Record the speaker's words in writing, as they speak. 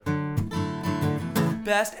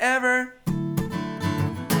Best ever.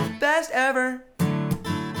 Best ever.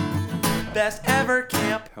 Best ever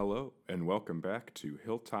camp. Hello, and welcome back to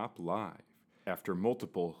Hilltop Live. After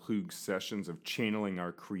multiple Hoog sessions of channeling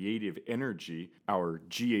our creative energy, our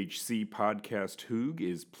GHC podcast Hoog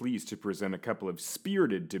is pleased to present a couple of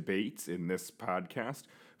spirited debates in this podcast.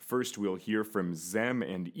 First, we'll hear from Zem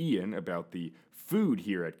and Ian about the food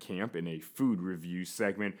here at camp in a food review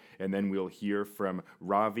segment, and then we'll hear from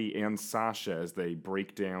Ravi and Sasha as they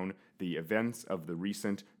break down the events of the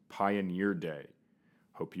recent Pioneer Day.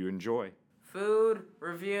 Hope you enjoy. Food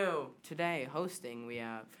review. Today, hosting, we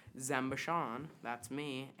have Zem Bashan, that's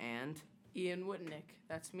me, and Ian Whitnick,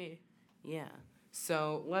 that's me. yeah.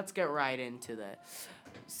 So let's get right into this.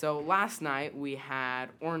 So last night we had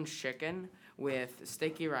orange chicken with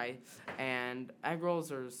sticky rice and egg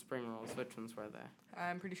rolls or spring rolls. Which ones were they?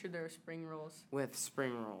 I'm pretty sure there are spring rolls. With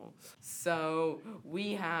spring rolls. So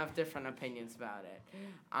we have different opinions about it.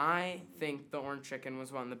 I think the orange chicken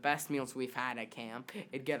was one of the best meals we've had at camp.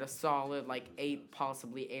 It'd get a solid 8,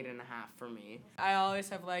 possibly 8.5 for me. I always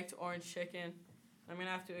have liked orange chicken. I'm going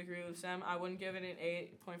to have to agree with Sam. I wouldn't give it an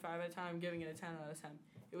 8.5 out of 10. I'm giving it a 10 out of 10.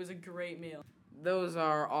 It was a great meal. Those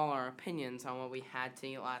are all our opinions on what we had to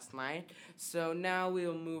eat last night. So now we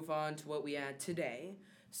will move on to what we had today.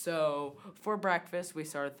 So for breakfast, we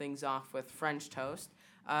started things off with French toast.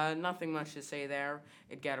 Nothing much to say there.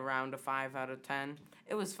 It'd get around a 5 out of 10.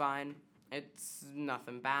 It was fine. It's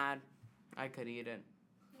nothing bad. I could eat it.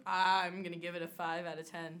 I'm going to give it a 5 out of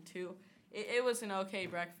 10, too. It was an okay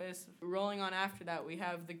breakfast. Rolling on after that, we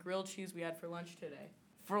have the grilled cheese we had for lunch today.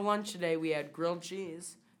 For lunch today, we had grilled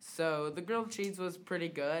cheese. So the grilled cheese was pretty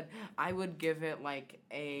good. I would give it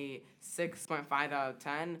a 6.5 out of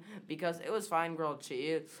 10 because it was fine grilled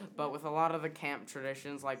cheese, but with a lot of the camp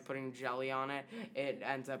traditions like putting jelly on it, it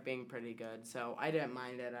ends up being pretty good. So I didn't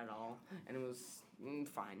mind it at all, and it was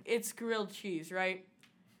fine. It's grilled cheese, right?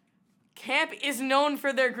 Camp is known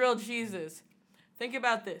for their grilled cheeses. Think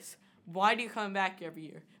about this. Why do you come back every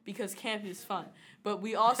year? Because camp is fun. But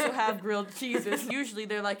we also have grilled cheeses. Usually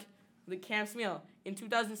they're like the camp's meal. In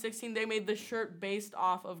 2016, they made the shirt based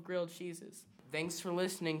off of grilled cheeses. Thanks for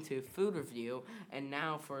listening to Food Review, and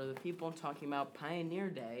now for the people talking about Pioneer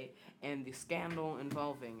Day and the scandal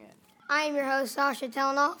involving it. I am your host, Sasha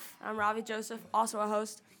Telenoff, I'm Ravi Joseph, also a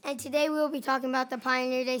host. and today we will be talking about the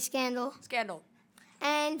Pioneer Day scandal. Scandal.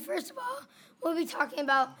 And first of all, we'll be talking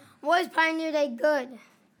about, was Pioneer Day good?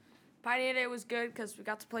 Pioneer Day was good because we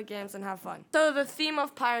got to play games and have fun. So the theme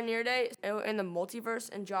of Pioneer Day in the multiverse,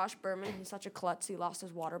 and Josh Berman, he's such a klutz, he lost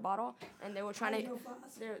his water bottle, and they were trying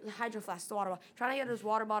Hydro Flask, the water bottle, trying to get his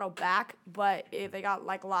water bottle back, but they got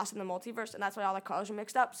lost in the multiverse, and that's why all the colors were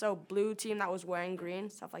mixed up. So blue team that was wearing green,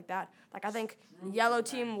 stuff like that. I think yellow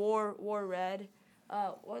team wore red.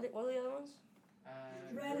 What are the other ones?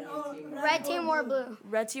 Red team wore blue.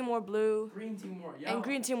 Red team wore blue. Green team wore yellow. And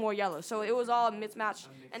green team wore yellow. So it was all mismatched.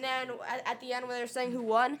 And then at the end when they were saying who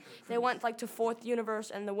won, they went to fourth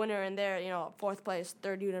universe and the winner in there, fourth place,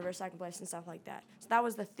 third universe, second place, and stuff like that. So that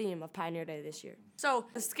was the theme of Pioneer Day this year. So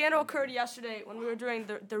the scandal occurred yesterday when we were doing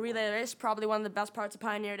the relay race, probably one of the best parts of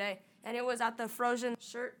Pioneer Day. And it was at the frozen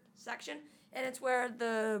shirt section. And it's where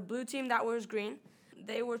the blue team that wears green,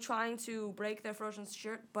 they were trying to break their frozen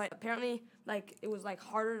shirt, but apparently it was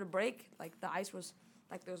harder to break. The ice was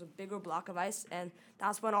there was a bigger block of ice, and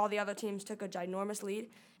that's when all the other teams took a ginormous lead.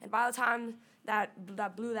 And by the time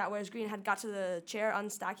that blue that wears green had got to the chair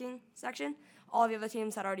unstacking section, all the other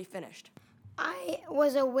teams had already finished. I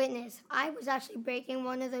was a witness. I was actually breaking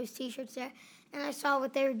one of those t-shirts there, and I saw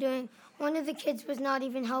what they were doing. One of the kids was not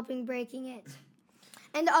even helping breaking it.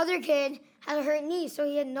 And the other kid had a hurt knee, so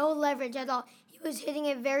he had no leverage at all. He was hitting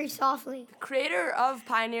it very softly. The creator of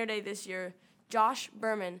Pioneer Day this year, Josh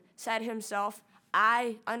Berman, said himself,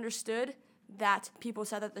 I understood that people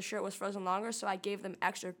said that the shirt was frozen longer, so I gave them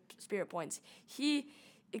extra spirit points. He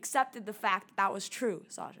accepted the fact that was true,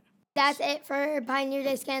 Sasha. That's it for Pioneer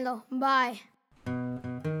Day scandal. Bye.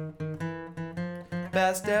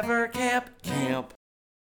 Best ever camp.